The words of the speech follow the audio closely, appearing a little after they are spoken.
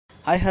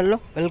Hi, hello,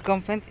 welcome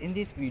friends. In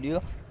this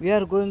video we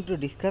are going to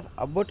discuss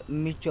about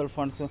mutual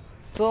funds.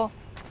 So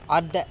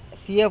at the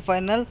CA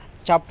final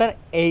chapter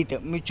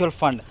 8 mutual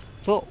fund.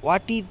 So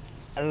what is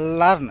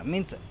learn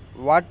means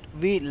what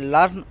we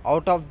learn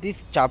out of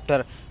this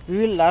chapter. We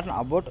will learn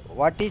about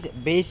what is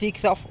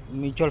basics of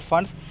mutual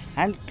funds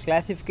and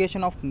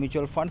classification of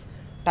mutual funds,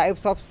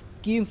 types of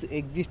schemes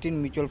exist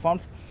in mutual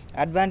funds,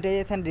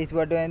 advantages and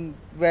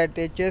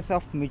disadvantages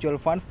of mutual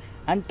funds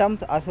and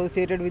terms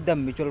associated with the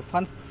mutual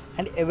funds,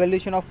 and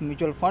evolution of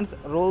mutual funds,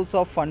 roles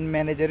of fund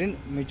manager in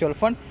mutual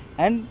fund,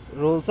 and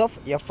roles of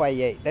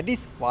FII, that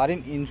is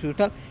foreign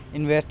institutional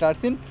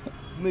investors in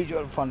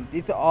mutual fund.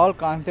 These all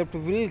concept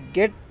will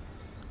get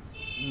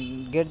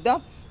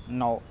the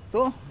now.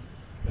 So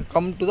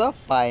come to the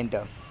point.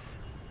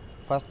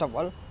 First of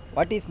all,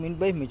 what is meant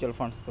by mutual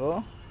fund?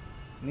 So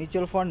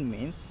mutual fund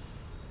means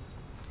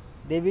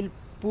they will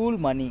pool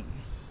money.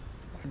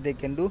 What they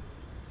can do?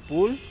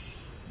 Pool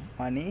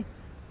money.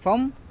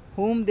 From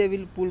whom they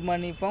will pool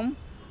money? From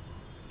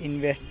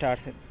investors.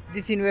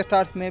 These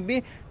investors may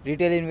be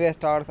retail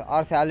investors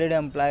or salaried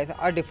employees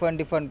or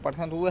different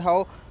persons who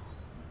have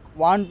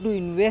want to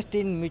invest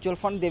in mutual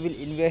fund. They will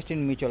invest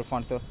in mutual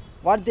funds. So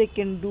what they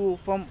can do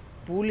from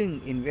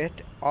pooling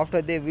invest,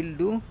 after they will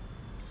do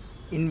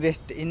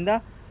invest in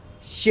the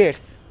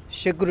shares,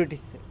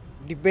 securities,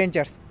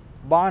 debentures,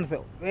 bonds,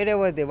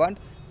 wherever they want,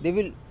 they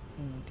will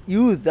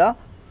use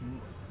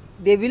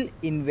they will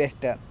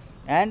invest,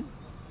 and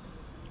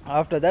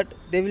after that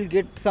they will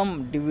get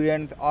some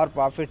dividends or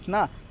profits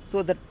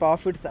so that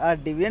profits or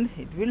dividends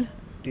it will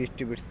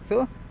distribute.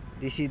 So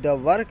this is the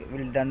work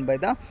will done by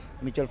the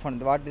mutual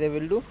fund. What they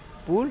will do?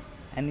 Pool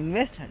and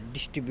invest and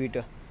distribute.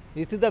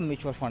 This is the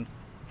mutual fund.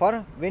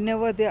 For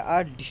whenever they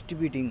are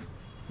distributing,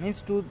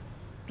 means to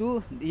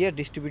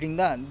distributing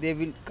they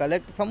will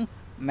collect some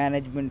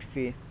management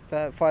fee.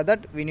 So for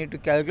that we need to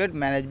calculate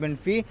management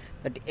fee,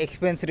 that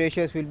expense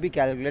ratios will be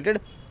calculated,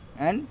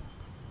 and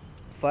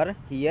for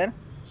here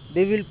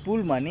they will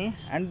pool money,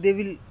 and they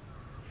will,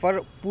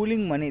 for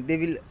pooling money they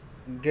will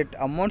get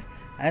amounts,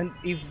 and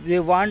if they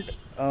want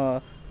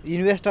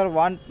investor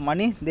want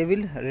money they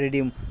will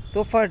redeem.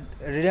 So for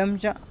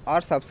redemption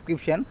or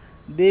subscription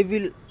they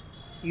will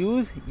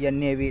use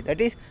NAV, that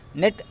is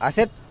net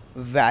asset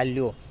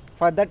value.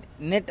 For that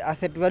net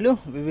asset value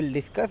we will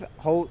discuss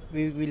how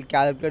we will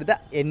calculate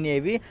the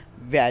NAV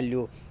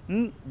value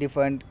in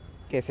different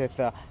cases,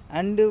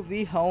 and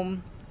we have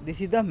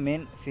this is the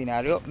main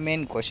scenario,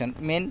 main question,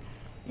 main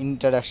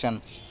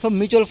introduction. So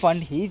mutual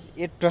fund is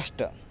a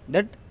trust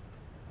that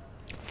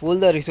pool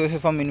the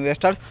resources from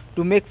investors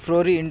to make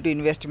foray into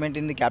investment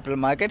in the capital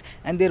market,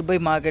 and thereby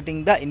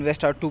marketing the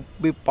investor to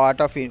be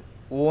part of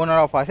owner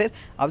of asset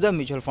of the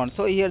mutual fund.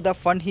 So here the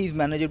fund is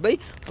managed by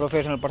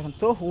professional person.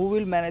 So who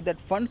will manage that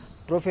fund?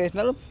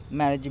 Professional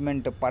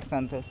management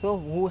persons. So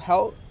who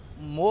have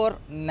more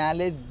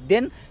knowledge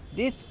than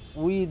this,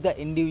 we the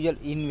individual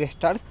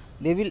investors,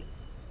 they will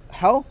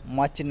have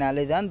much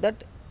knowledge on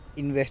that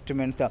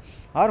investments,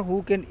 or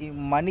who can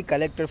money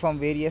collected from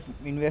various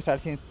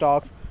investors in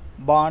stocks,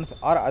 bonds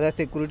or other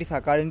securities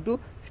according to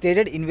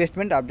stated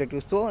investment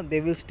objectives. So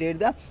they will state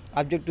the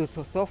objectives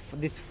of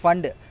this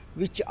fund,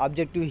 which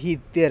objective is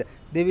there.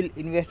 They will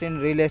invest in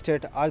real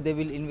estate, or they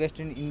will invest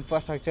in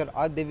infrastructure,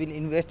 or they will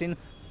invest in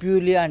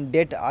purely on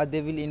debt, or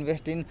they will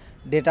invest in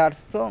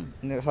debtors, so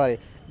sorry,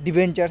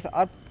 debentures,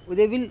 or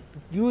they will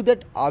give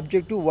that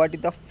objective, what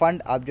is the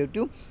fund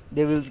objective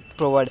they will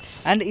provide.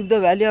 And if the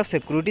value of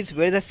securities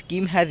where the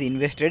scheme has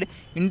invested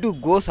into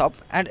goes up,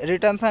 and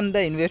returns on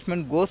the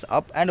investment goes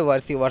up, and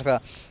vice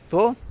versa,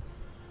 so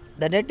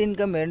the net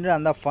income earned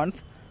on the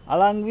funds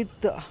along with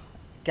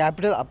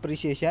capital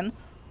appreciation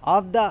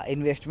of the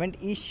investment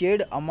is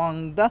shared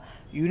among the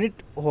unit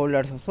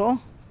holders. So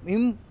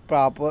in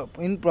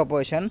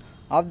proportion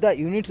of the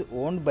units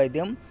owned by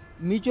them,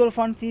 mutual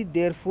funds is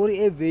therefore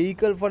a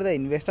vehicle for the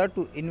investor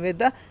to invest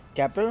the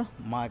capital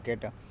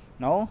market.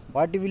 Now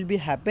what will be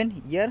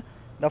happen here?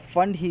 The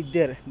fund is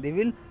there, they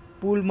will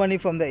pool money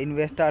from the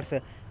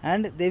investors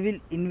and they will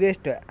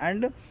invest,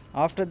 and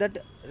after that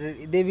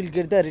they will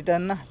get the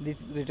return. These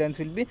returns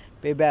will be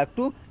pay back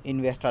to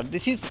investor.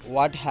 This is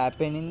what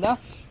happen in the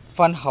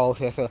fund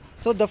houses.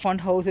 So the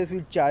fund houses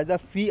will charge the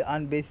fee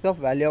on basis of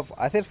value of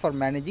assets for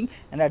managing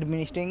and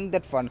administering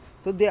that fund.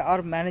 So they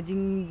are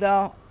managing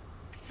the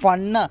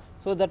fund,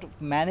 so that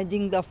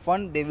managing the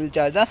fund they will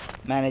charge the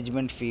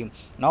management fee.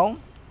 Now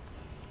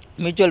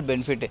mutual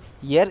benefit,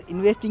 here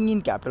investing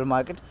in capital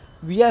market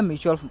via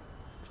mutual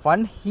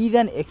fund is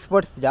an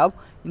expert's job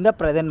in the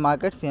present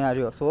market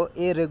scenario. So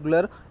a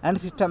regular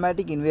and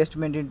systematic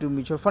investment into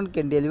mutual fund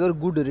can deliver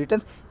good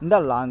returns in the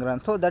long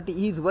run. So that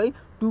is why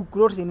 2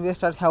 crores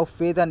investors have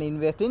faith and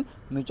invest in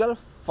mutual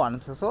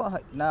funds. So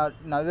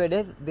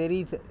nowadays there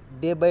is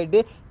day by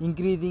day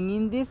increasing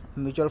in this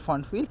mutual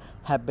fund will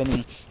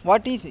happening.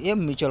 What is a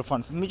mutual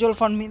fund? Mutual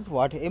fund means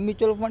what? A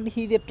mutual fund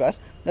is a trust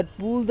that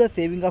pools the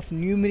saving of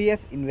numerous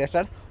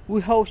investors who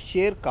have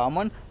share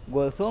common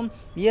goals. So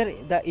here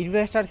the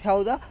investors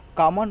have the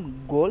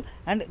common goal,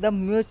 and the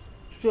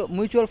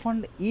mutual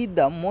fund is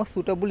the most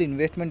suitable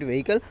investment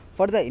vehicle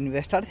for the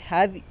investors,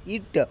 as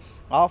it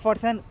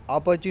offers an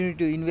opportunity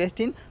to invest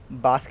in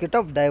basket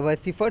of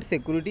diversified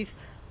securities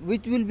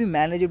which will be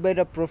managed by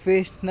the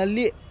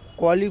professionally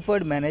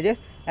qualified managers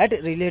at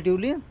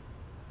relatively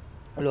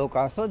low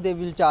cost. So they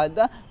will charge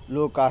the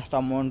low cost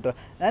amount,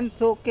 and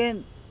so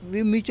can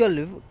we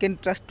mutual can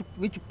trust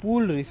which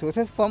pool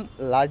resources from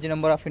large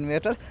number of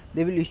investors.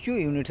 They will issue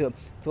units,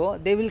 so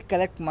they will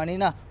collect money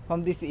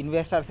from these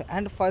investors,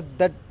 and for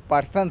that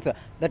persons,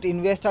 that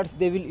investors,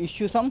 they will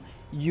issue some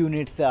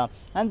units,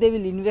 and they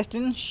will invest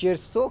in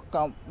shares. So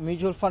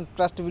mutual fund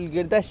trust will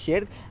get the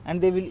shares and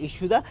they will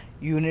issue the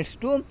units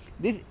to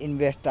these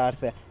investors,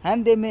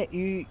 and they may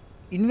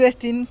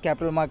invest in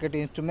capital market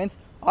instruments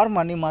or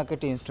money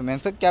market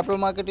instruments. So capital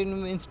market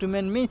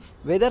instrument means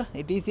whether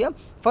it is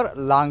for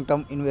long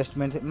term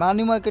investments.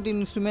 Money market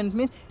instrument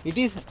means it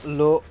is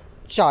low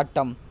short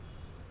term.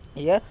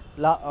 Here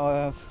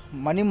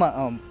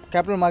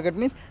capital market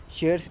means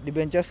shares,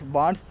 debentures,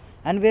 bonds,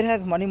 and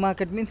whereas money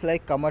market means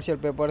like commercial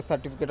papers,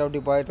 certificate of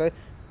deposit,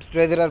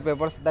 treasurer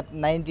papers, that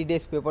 90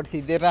 days papers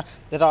is there,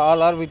 that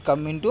all are will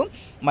come into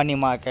money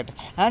market.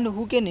 And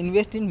who can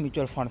invest in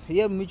mutual funds?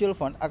 Here mutual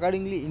fund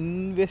accordingly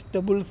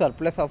investable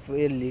surplus of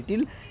a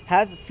little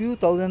has few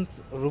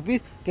thousands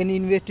rupees can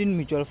invest in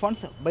mutual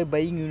funds by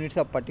buying units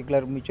of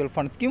particular mutual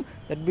fund scheme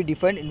that be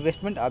defined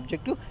investment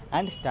objective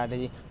and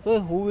strategy. So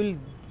who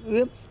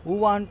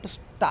want to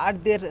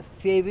start their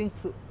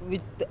savings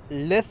with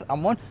less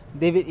amount,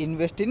 they will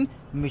invest in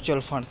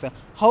mutual funds.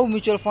 How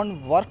mutual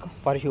fund work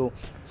for you?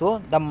 So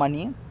the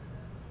money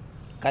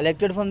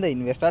collected from the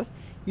investors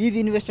is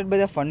invested by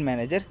the fund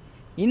manager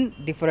in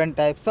different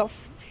types of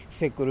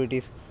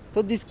securities.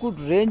 So this could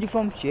range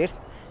from shares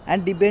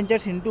and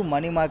debentures into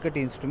money market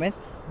instruments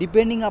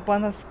depending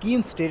upon the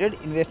scheme stated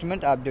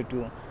investment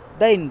objective.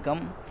 The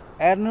income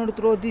earned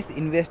through this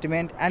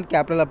investment and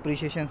capital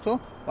appreciation, so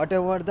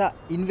whatever the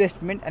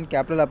investment and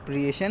capital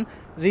appreciation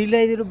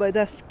realized by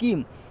the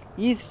scheme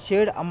is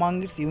shared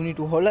among its unit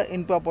holder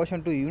in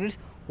proportion to units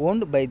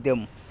owned by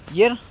them.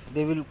 Here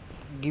they will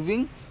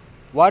giving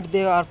what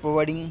they are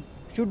providing.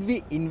 Should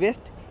we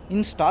invest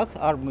in stocks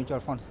or mutual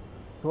funds?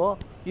 So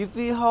if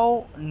we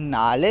have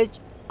knowledge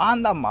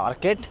on the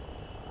market,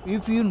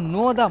 if you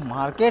know the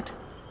market,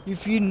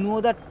 if you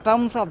know the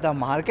terms of the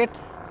market,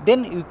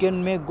 then you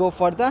can may go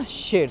for the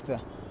shares.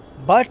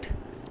 But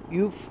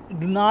if you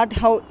do not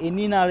have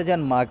any knowledge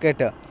on market,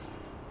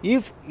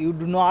 if you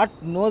do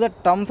not know the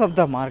terms of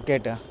the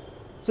market,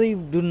 so you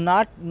do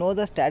not know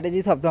the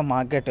strategies of the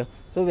market,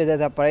 so whether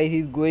the price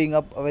is going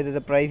up, whether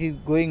the price is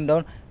going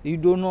down, you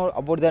don't know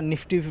about the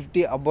Nifty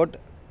 50, about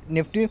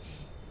Nifty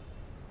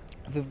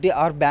 50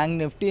 or Bank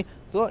Nifty.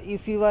 So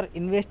if you are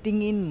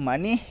investing in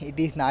money, it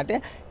is not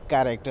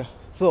correct.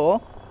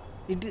 So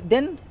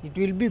then it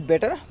will be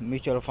better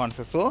mutual funds.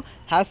 So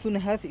as soon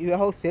as you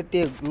have set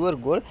your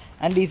goal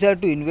and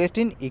decide to invest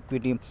in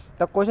equity,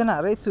 the question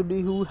arises, should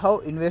you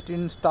have invest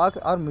in stocks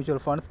or mutual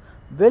funds?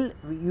 Well,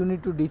 you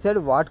need to decide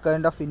what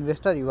kind of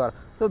investor you are.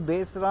 So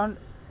based on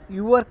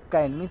your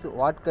kind, means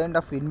what kind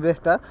of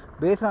investor,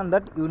 based on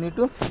that you need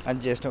to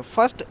adjust.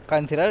 First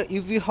consider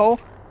if you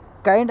have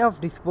kind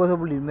of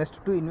disposable invest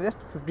to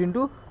invest 15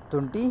 to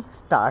 20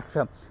 stocks.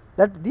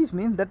 That this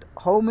means that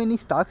how many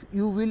stocks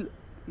you will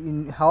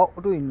in how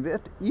to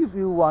invest if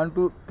you want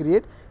to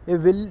create a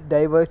well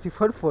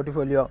diversified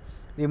portfolio.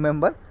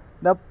 Remember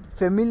the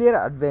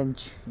familiar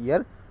advantage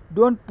here: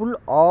 don't pull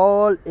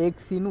all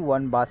eggs in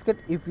one basket.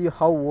 If you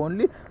have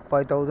only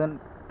 5,000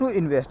 to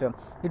invest,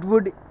 it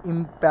would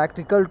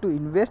impractical to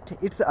invest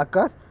it's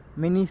across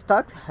many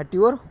stocks at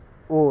your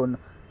own.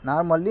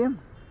 Normally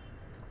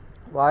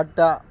what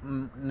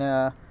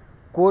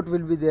quote will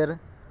be there: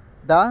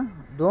 the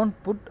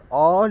don't put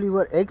all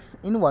your eggs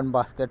in one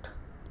basket.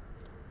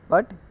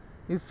 But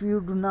if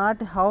you do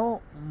not have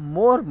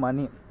more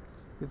money,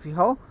 if you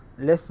have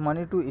less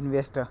money to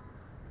invest,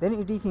 then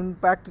it is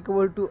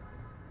impracticable to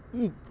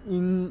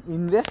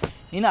invest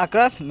in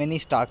across many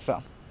stocks.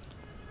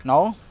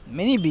 Now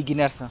many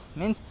beginners,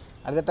 means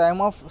at the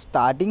time of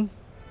starting,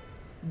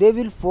 they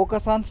will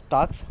focus on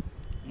stocks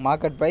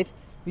market price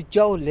which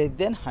are less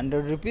than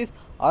 100 rupees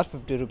or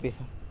 50 rupees.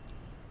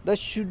 That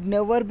should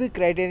never be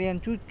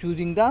criterion to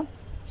choosing the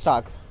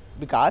stocks,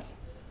 because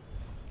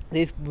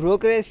this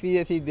brokerage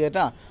fees is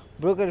there.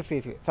 Broker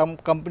fees, some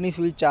companies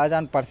will charge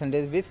on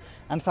percentage basis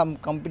and some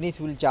companies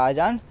will charge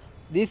on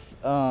this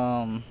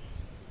the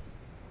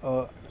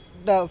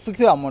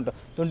fixed amount,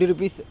 20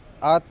 rupees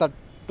or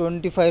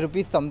 25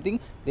 rupees something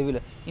they will.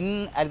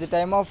 In at the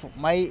time of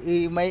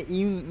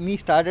me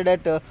started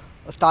at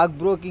stock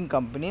broking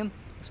company,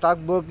 stock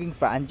broking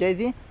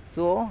franchisee,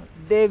 so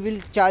they will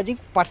charging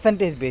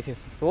percentage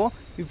basis. So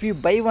if you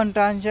buy one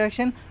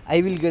transaction,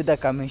 I will get the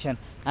commission,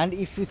 and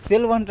if you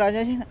sell one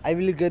transaction, I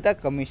will get the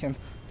commission.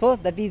 So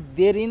that is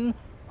there in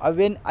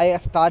when I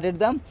started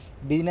the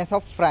business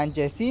of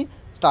franchisee,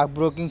 stock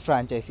broking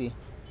franchisee.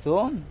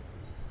 So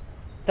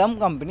some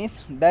companies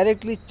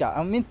directly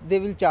means they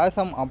will charge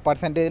some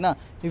percentage.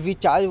 If we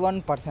charge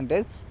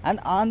 1%, and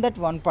on that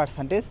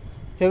 1%,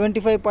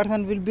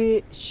 75% will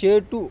be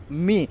shared to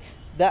me,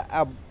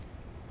 the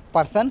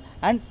person,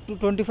 and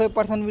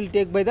 25% will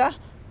take by the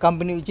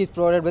company, which is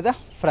provided by the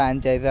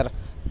franchisor.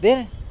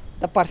 Then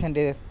the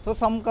percentages. So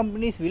some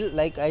companies will,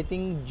 like I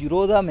think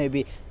Zerodha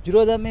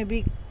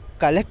maybe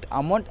collect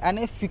amount and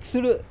a fixed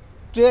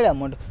trade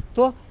amount.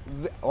 So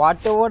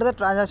whatever the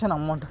transaction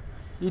amount,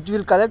 it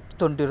will collect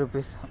 20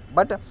 rupees.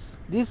 But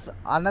this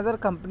another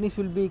companies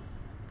will be,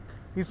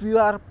 if you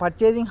are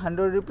purchasing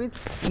 100 rupees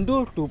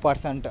into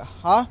 2%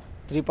 or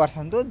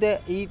 3%, so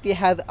it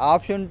has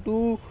option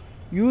to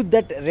use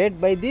that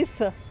rate by this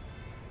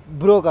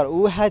broker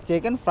who has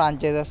taken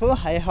franchise. So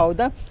I have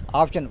the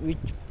option which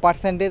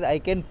percentage I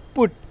can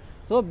put.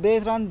 So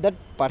based on that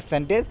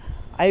percentage,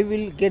 I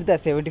will get the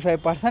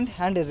 75%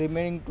 and the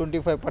remaining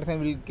 25%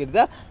 will get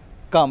the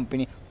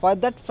company. For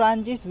that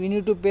franchise, we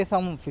need to pay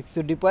some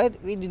fixed deposit.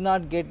 We did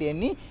not get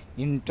any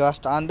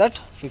interest on that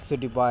fixed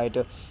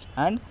deposit.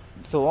 And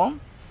so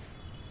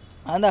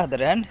on the other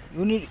hand,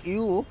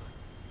 you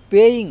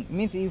paying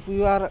means if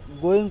you are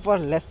going for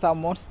less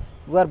amounts,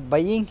 you are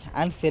buying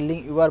and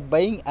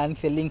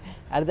selling,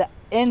 at the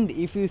end,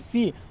 if you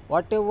see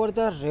whatever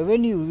the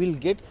revenue you will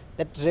get,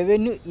 that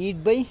revenue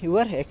eat by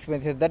your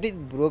expenses, that is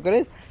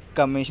brokerage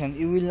commission.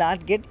 You will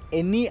not get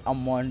any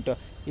amount,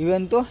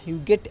 even though you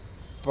get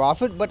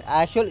profit, but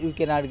actual you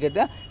cannot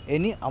get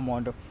any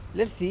amount.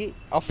 Let's see,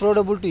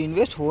 affordable to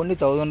invest only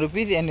 1000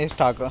 rupees in a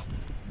stock.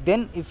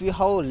 Then if you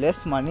have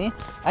less money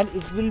and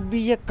it will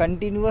be a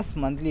continuous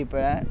monthly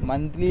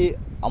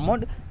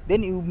amount,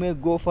 then you may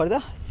go for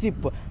the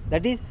SIP,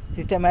 that is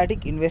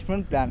systematic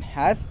investment plan,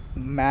 as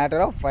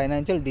matter of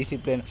financial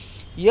discipline.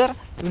 Here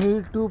you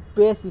need to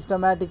pay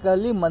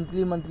systematically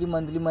monthly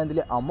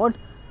amount,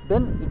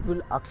 then it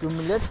will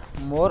accumulate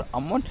more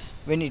amount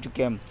when it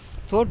came.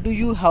 So do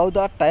you have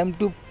the time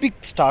to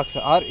pick stocks,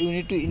 or you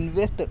need to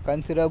invest a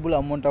considerable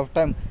amount of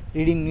time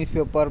reading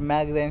newspaper,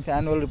 magazines,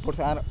 annual reports,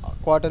 and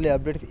quarterly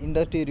updates,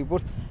 industry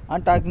reports,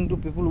 and talking to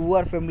people who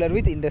are familiar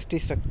with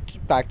industry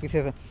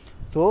practices.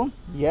 So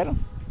here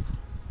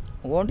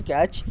won't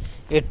catch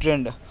a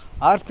trend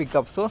or pick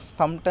up. So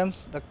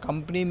sometimes the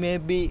company may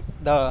be,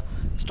 the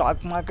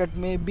stock market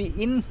may be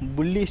in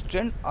bullish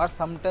trend, or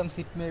sometimes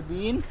it may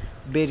be in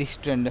bearish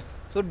trend.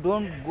 So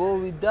don't go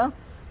with the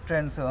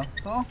trends, so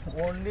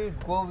only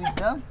go with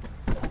the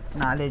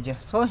knowledge.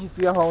 So if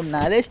you have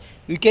knowledge,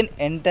 you can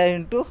enter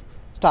into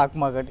stock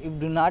market. If you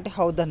do not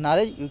have the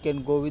knowledge, you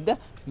can go with the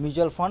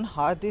mutual fund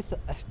or this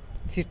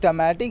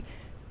systematic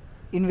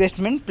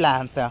investment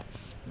plans.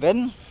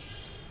 When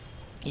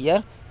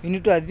here you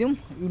need to assume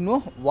you know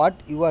what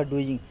you are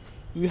doing,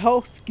 you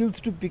have skills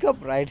to pick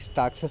up right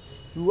stocks,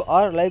 you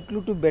are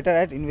likely to better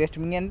at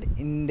investing and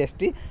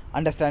industry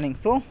understanding.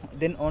 So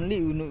then only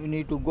you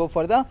need to go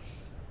for the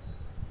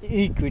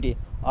equity.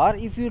 Or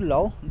if you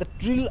love the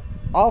thrill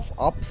of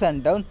ups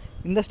and downs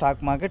in the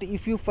stock market,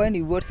 if you find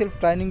yourself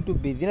turning to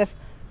business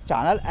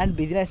channel and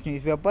business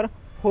newspaper,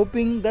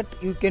 hoping that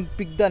you can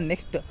pick the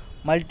next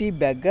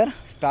multi-bagger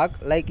stock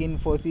like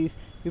Infosys,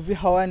 if you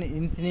have an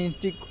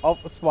instinct of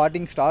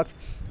spotting stocks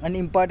and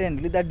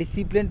importantly the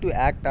discipline to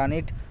act on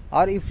it,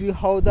 or if you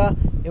have the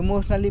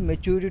emotionally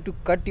maturity to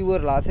cut your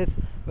losses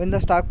when the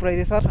stock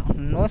prices are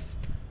nose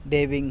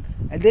diving,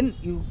 and then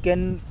you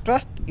can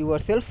trust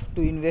yourself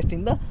to invest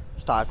in the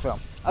stocks.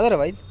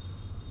 Otherwise,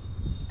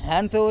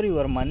 hands over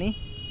your money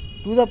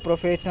to the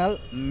professional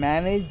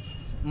money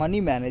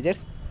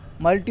managers.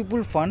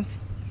 Multiple funds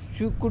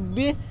could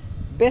be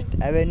best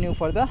avenue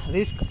for the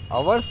risk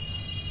averse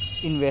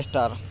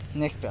investor.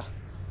 Next,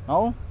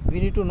 now we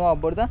need to know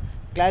about the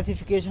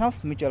classification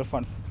of mutual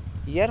funds.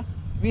 Here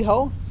we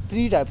have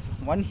three types.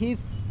 One is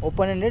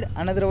open-ended,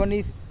 another one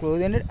is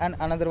closed-ended, and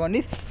another one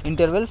is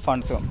interval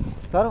funds.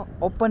 So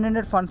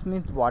open-ended funds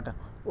means what?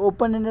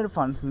 Open-ended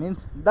funds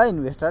means the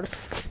investors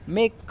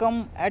may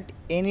come at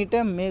any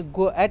time, may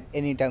go at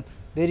any time.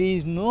 There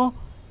is no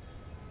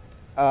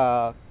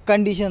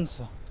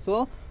conditions.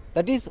 So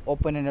that is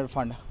open-ended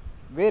fund.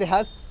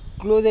 Whereas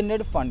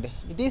closed-ended fund,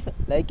 it is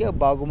like a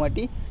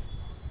Bagumati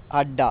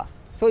Adda.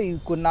 So you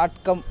could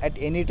not come at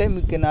any time,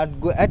 you cannot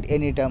go at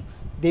any time.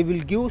 They will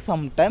give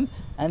some time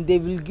and they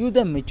will give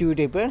the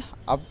maturity period.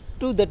 Up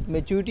to that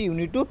maturity you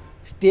need to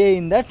stay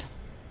in that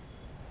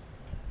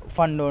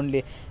fund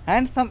only.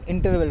 And some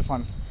interval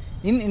funds.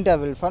 In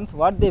interval funds,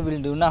 what they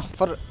will do now,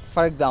 for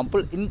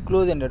example, in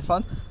closed-ended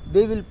funds,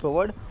 they will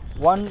provide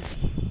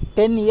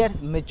 10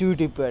 years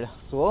maturity period.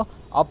 So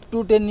up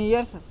to 10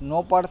 years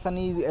no person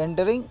is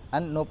entering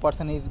and no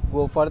person is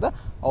go for the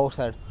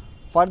outside.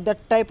 For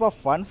that type of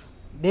funds,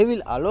 they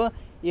will allow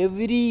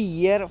every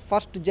year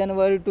 1st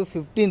January to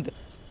 15th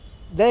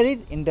there is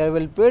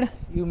interval period,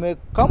 you may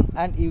come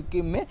and you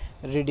may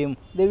redeem.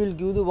 They will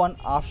give the one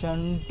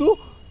option to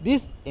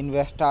these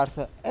investors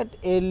at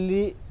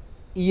early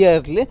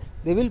yearly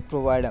they will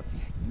provide,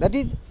 that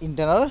is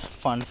internal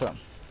funds.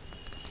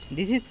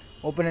 This is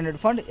open-ended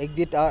fund,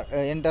 exit or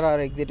enter or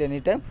exit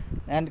anytime,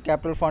 and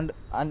capital fund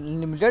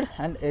unlimited,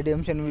 and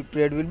redemption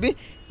period will be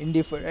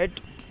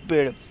indefinite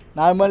period.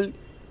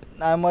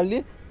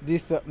 Normally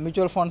these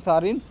mutual funds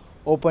are in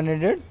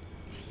open-ended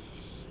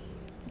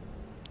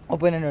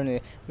open-ended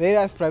only,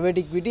 whereas private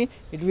equity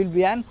it will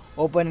be an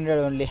open-ended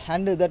only,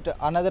 and that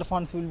another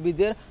funds will be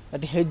there,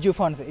 that hedge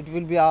funds, it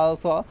will be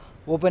also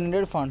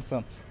open-ended funds.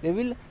 They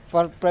will,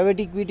 for private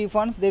equity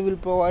funds, they will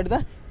provide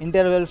the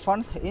interval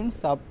funds in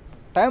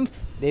sometimes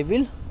they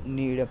will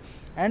need.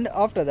 And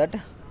after that,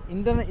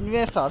 internal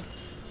investors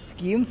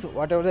schemes,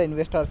 whatever the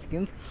investor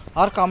schemes,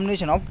 are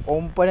combination of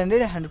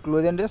open-ended and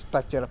closed-ended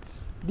structure.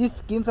 These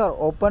schemes are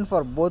open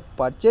for both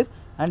purchase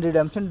and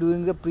redemption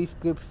during the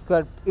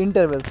prescribed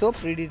intervals. So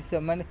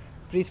predetermined,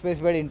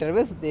 pre-specified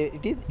intervals,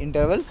 it is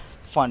interval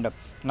fund.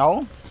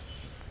 Now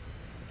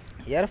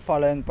here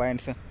following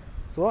points.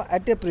 So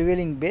at a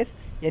prevailing base,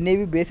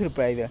 NAV based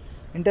price,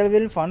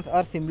 interval funds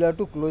are similar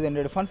to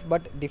closed-ended funds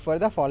but differ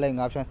the following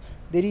options.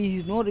 There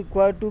is no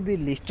required to be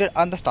listed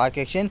on the stock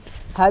exchange,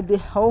 as they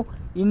have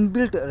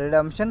inbuilt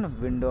redemption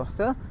windows.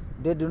 So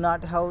they do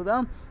not have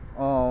the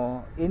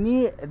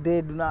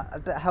they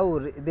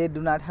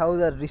do not have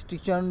the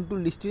restriction to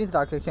list in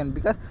stock exchange,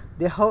 because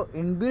they have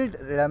inbuilt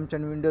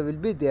redemption window will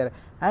be there,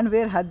 and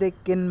where they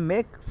can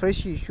make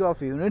fresh issue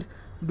of units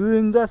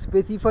during the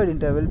specified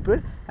interval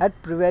period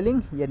at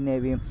prevailing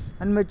NAV,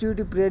 and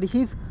maturity period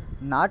is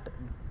not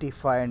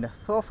defined.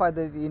 So for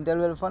the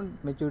interval fund,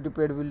 maturity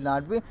period will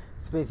not be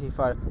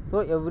specified. So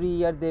every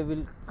year they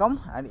will come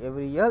and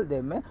every year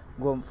they may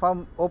go.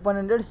 From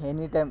open-ended,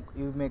 anytime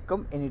you may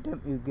come,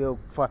 anytime you give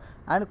for,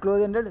 and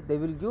closed-ended they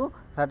will give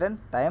certain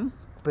time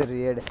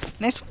period.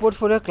 Next,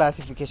 portfolio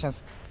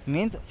classifications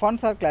means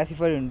funds are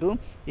classified into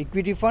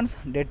equity funds,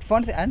 debt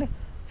funds and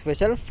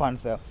special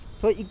funds.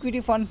 So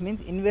equity funds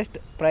means invest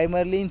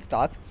primarily in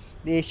stocks.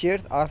 The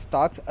shares or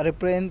stocks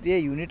represent a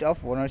unit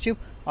of ownership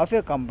of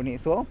a company.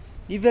 So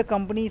if a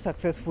company is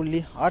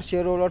successfully, our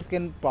shareholders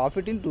can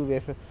profit in two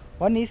ways.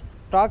 One is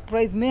stock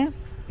price may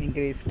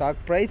increase,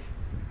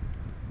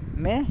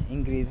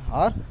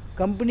 or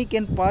company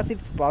can pass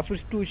its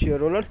profits to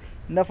shareholders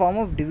in the form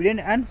of dividend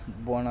and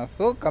bonus.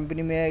 So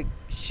company may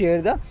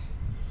share the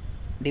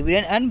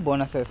dividend and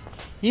bonuses.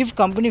 If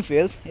company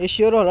fails, a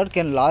shareholder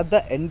can lose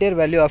the entire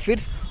value of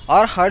its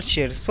or her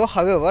shares. So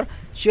however,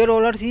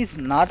 shareholders is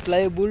not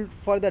liable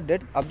for the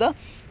debt of the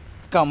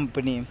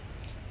company.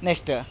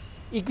 Next,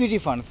 equity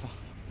funds.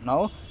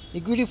 Now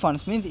equity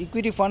funds means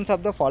equity funds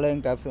of the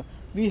following types.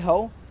 We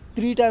have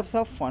three types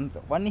of funds.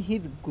 One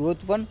is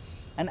growth fund,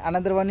 and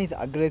another one is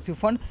aggressive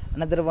fund,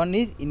 another one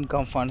is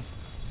income funds.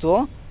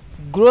 So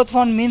growth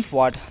fund means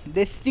what?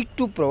 They seek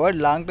to provide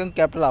long-term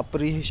capital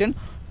appreciation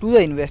to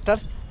the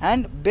investors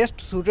and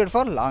best suited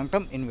for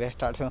long-term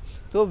investors.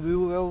 So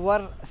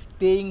whoever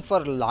staying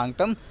for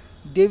long-term,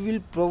 they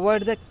will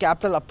provide the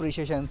capital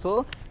appreciation.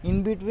 So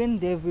in between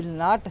they will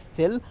not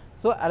sell.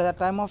 So at the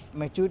time of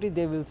maturity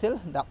they will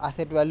sell, the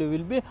asset value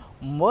will be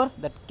more,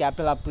 that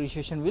capital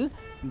appreciation will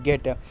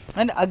get.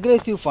 And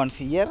aggressive funds,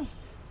 here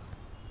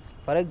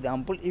for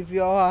example, if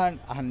you are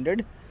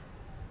 100,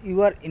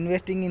 you are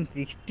investing in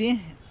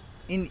 60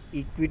 in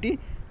equity,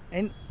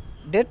 and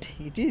debt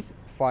it is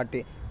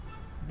 40,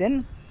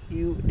 then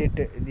you debt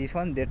this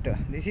one, debt,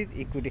 this is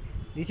equity,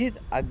 this is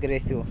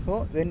aggressive.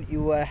 So when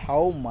you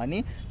have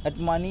money, that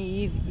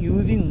money is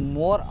using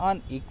more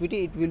on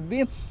equity, it will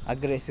be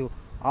aggressive.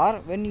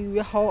 Or when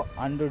you have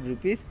 100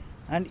 rupees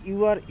and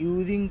you are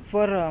using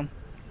for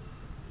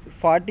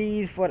 40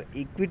 is for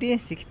equity,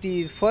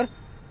 60 is for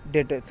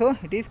debt, so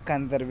it is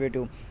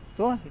conservative.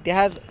 So it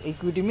has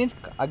equity means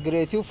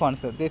aggressive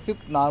funds. They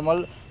seek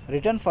normal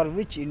return for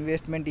which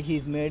investment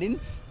is made in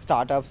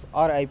startups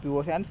or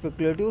IPOs and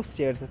speculative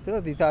shares. So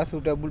these are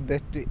suitable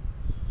best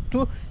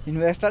to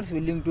investors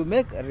willing to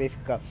make risk.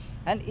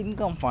 And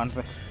income funds,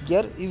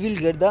 here you will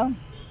get the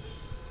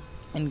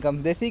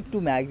income. They seek to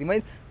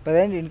maximize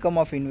present income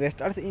of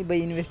investors by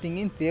investing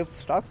in safe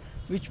stocks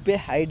which pay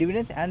high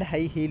dividends and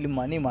high yield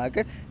money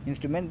market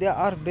instruments. They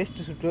are best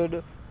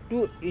suited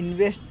to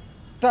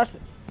investors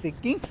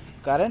seeking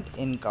current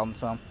income.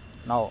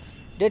 Now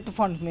debt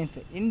funds means,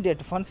 in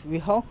debt funds we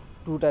have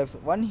two types.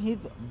 One is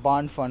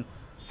bond fund.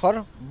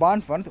 For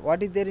bond funds,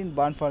 what is there in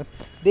bond funds?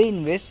 They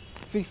invest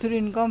fixed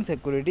income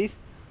securities.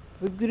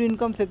 Fixed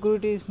income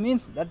securities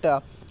means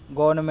that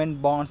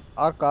government bonds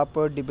or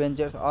corporate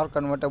debentures or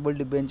convertible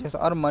debentures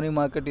or money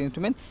market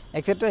instruments,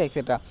 etc.,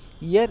 etc.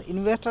 Here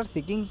investors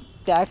seeking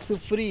tax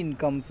free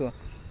incomes.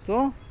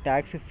 So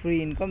tax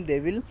free income, they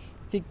will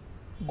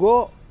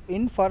go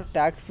in for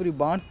tax free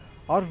bonds,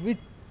 or with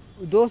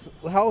those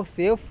who have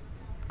safe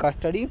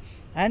custody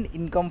and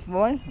income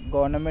from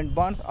government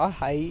bonds or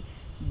high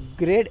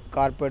grade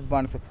corporate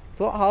bonds.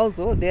 So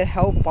also they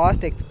have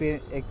past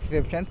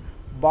exceptions.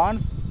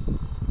 Bond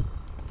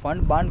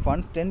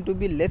funds tend to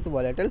be less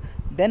volatile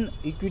than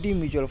equity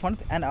mutual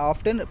funds and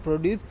often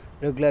produce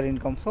regular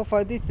income. So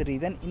for this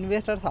reason,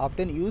 investors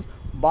often use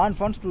bond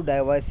funds to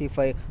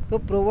diversify, so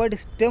provide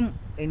stem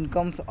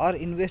incomes or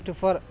invest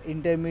for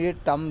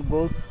intermediate term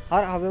goals.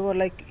 Or however,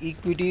 like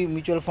equity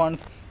mutual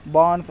funds,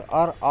 bonds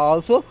are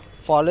also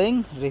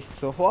following risks.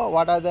 So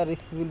what are the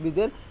risks will be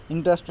there?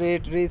 Interest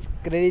rate risk,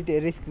 credit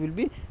risk will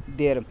be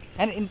there.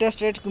 And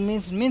interest rate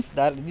means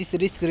that this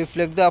risk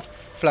reflects the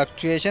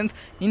fluctuations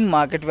in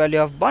market value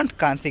of bond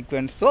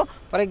consequence. So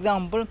for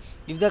example,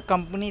 if the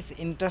company's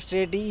interest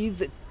rate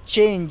is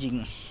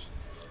changing,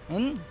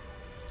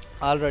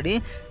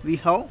 already we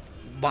have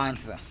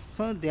bonds,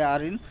 so they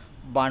are in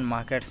bond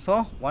market.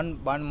 So one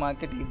bond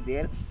market is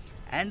there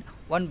and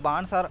one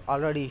bonds are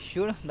already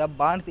issued. The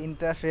bonds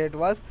interest rate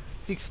was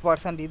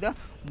 6% is the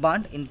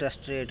bond interest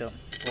rate.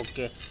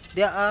 Okay,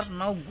 they are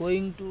now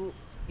going to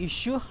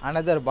issue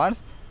another bonds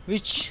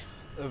which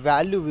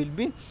value will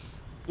be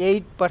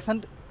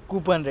 8%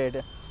 coupon rate.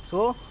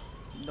 So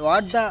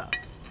what the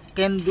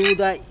can do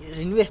the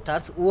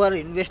investors who are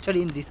invested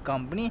in this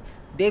company,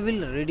 they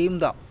will redeem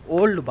the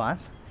old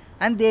bonds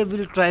and they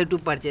will try to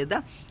purchase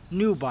the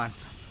new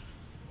bonds,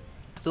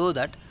 so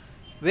that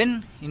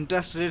when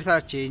interest rates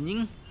are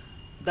changing,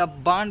 the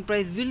bond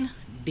price will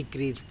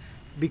decrease,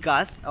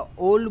 because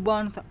old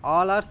bonds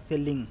all are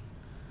selling,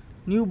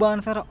 new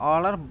bonds are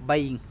all are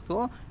buying.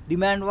 So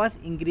demand was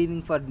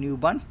increasing for new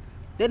bonds,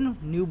 then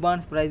new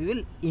bonds price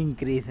will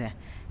increase,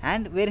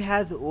 and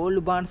whereas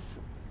old bonds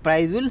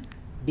price will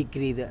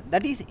decrease,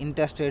 that is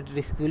interest rate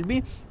risk will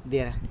be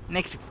there.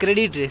 Next,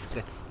 credit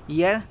risk.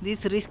 Here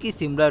this risk is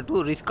similar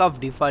to risk of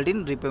default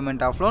in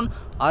repayment of loan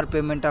or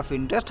payment of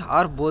interest,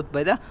 or both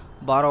by the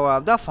borrower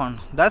of the fund.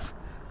 Thus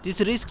this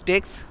risk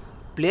takes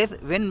place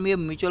when a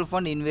mutual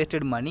fund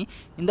invested money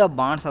in the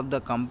bonds of the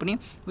company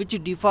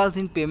which defaults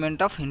in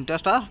payment of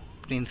interest or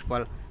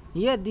principal.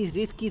 Here this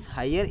risk is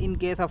higher in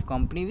case of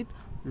company with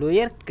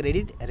lower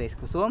credit risk.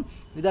 So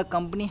if the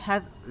company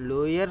has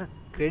lower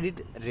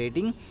credit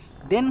rating,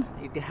 then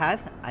it has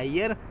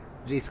higher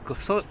risk.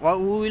 So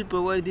who will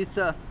provide this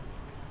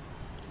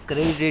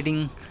credit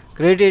rating?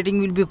 Credit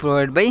rating will be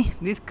provided by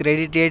these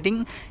credit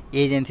rating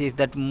agencies,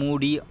 that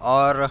Moody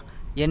or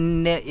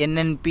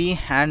NNP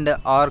and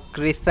or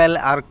Crystal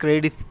or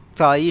Credit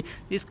Sai.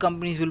 These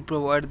companies will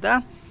provide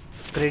the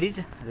credit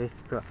risk.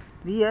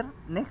 Here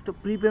next,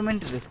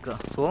 prepayment risk.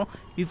 So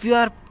if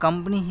your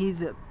company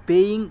is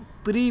paying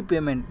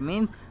prepayment,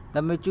 means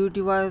the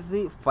maturity was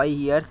 5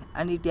 years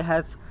and it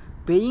has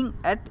paying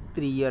at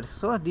 3 years.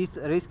 So this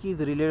risk is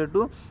related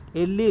to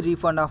early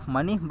refund of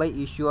money by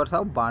issuers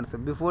of bonds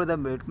before the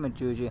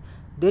maturity.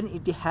 Then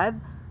it has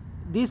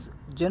this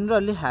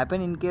generally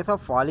happen in case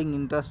of falling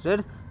interest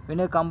rates, when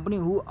a company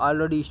who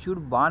already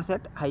issued bonds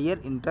at higher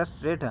interest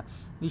rate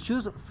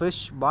issues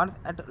fresh bonds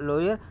at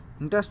lower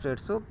interest rate.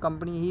 So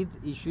company is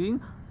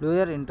issuing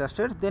lower interest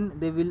rates, then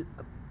they will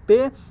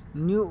pay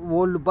new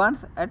old bonds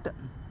at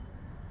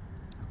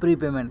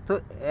prepayment.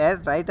 So a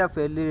right of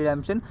early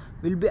redemption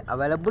will be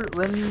available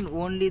when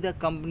only the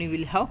company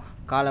will have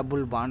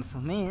callable bonds.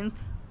 Means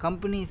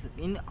companies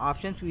in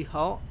options we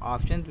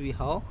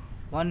have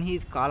one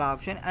is call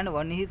option and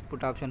one is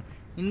put option.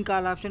 In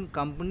call option,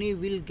 company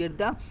will get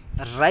the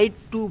right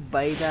to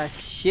buy the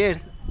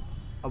shares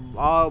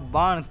or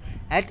bonds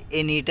at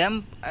any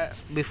time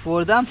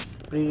before the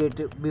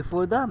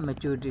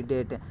maturity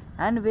date,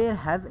 and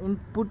whereas in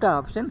put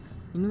option,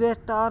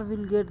 investor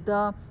will get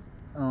the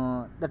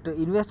that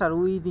investor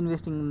who is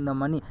investing in the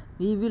money,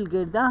 he will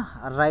get the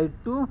right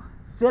to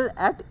sell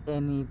at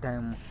any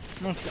time.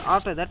 Next,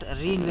 after that,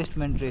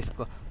 reinvestment risk.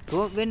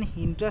 So when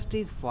interest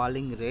is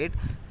falling rate,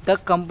 the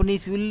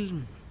companies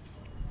will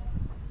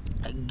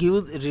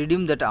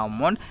redeem that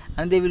amount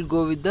and they will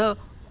go with the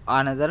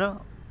another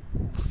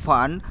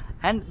fund,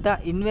 and the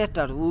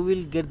investor who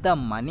will get the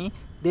money,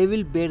 they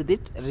will bear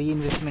that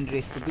reinvestment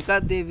risk,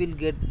 because they will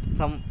get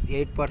some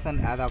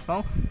 8% as of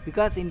now,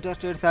 because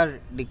interest rates are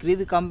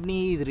decreased,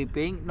 company is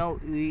repaying. Now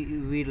we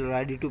will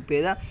ready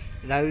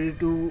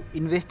to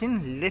invest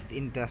in less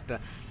interest.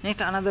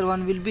 Next, another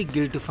one will be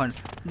gilt fund.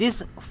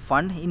 This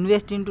fund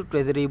invest into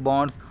treasury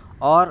bonds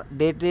or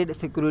day trade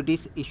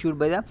securities issued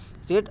by the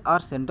state or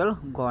central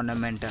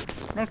government.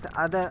 Next,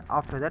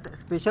 after that,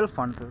 special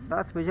funds.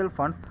 The special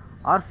funds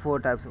are 4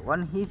 types.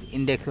 One is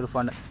indexed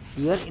fund.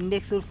 Here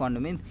indexed fund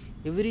means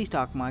every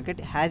stock market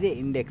has a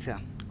index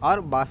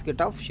or basket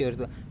of shares.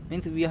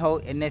 Means we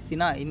have NSE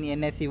na, in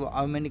NSE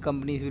how many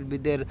companies will be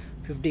there?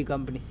 50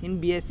 companies. In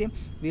BSE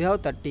we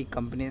have 30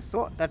 companies.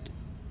 So that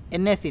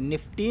NSE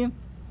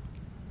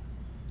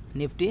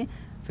Nifty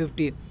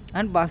 50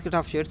 and basket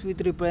of shares which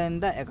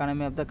represent the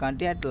economy of the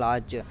country at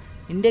large.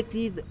 Index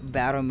is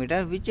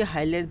barometer which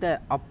highlights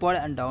the upward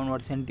and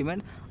downward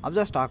sentiment of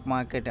the stock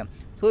market.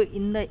 So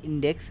in the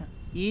index,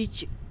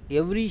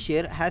 every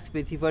share has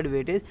specified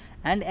weightage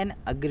and an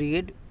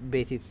aggregate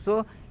basis.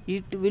 So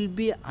it will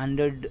be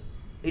 100.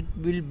 It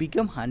will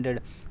become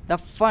 100. The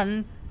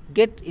fund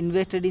get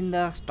invested in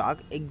the stock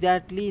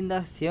exactly in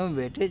the same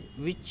weightage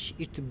which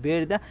it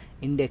bear the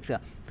index.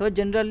 So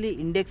generally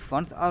index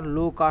funds are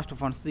low cost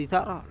funds. These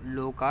are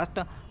low cost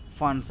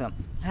funds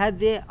as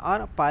they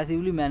are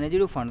passively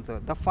managed funds.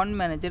 The fund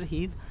manager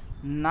is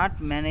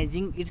not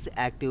managing it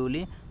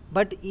actively,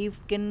 but it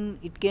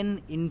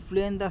can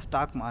influence the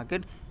stock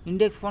market.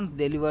 Index funds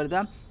deliver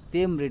the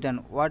same return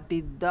what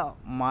is the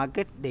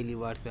market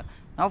delivers.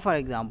 Now for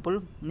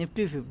example,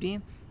 Nifty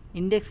 50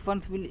 index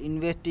funds will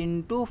invest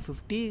into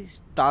 50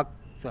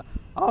 stocks stocks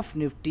of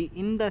Nifty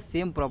in the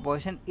same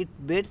proportion it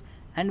bets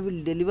and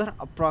will deliver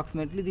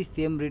approximately the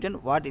same return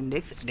what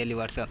index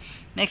delivers.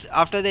 Next,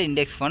 after the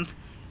index funds,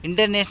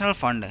 international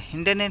fund.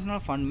 International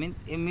fund means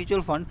a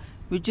mutual fund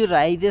which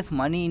raises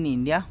money in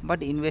India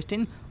but invest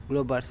in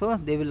global. So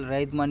they will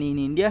raise money in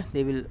India,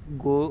 they will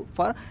go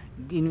for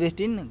invest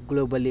in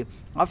globally.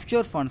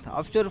 Offshore funds.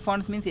 Offshore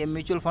funds means a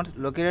mutual fund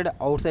located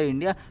outside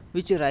India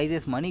which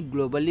raises money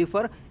globally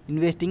for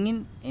investing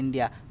in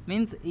India.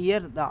 Means here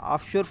the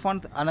offshore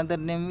funds, another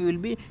name will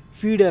be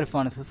feeder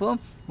funds. So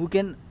who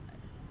can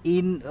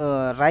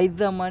raise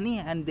the money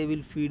and they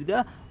will feed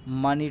the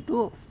money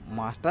to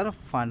master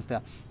funds.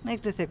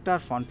 Next, sector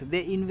funds.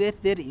 They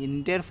invest their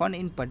entire fund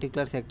in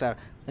particular sector.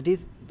 That is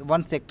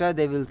one sector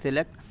they will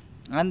select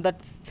and that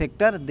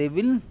sector they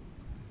will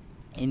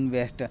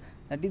invest.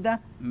 That is the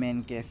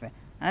main case.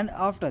 And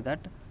after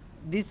that,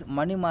 this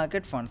money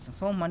market funds.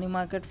 So money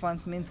market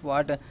funds means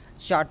what?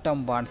 Short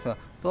term bonds.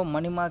 So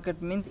money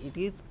market means it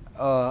is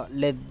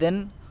less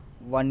than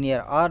 1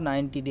 year or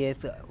 90 days,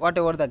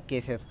 whatever the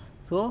cases.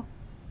 So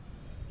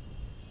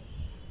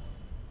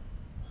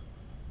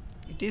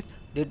it is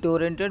debt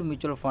oriented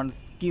mutual fund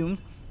schemes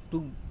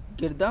to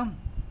get the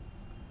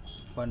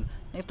fund.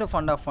 Next,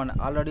 fund of fund.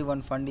 Already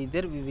one fund is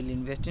there, we will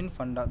invest in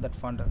fund of that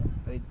fund.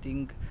 I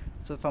think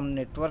so some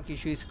network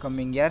issue is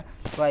coming here,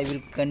 so I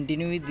will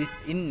continue this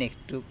in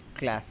next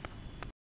class.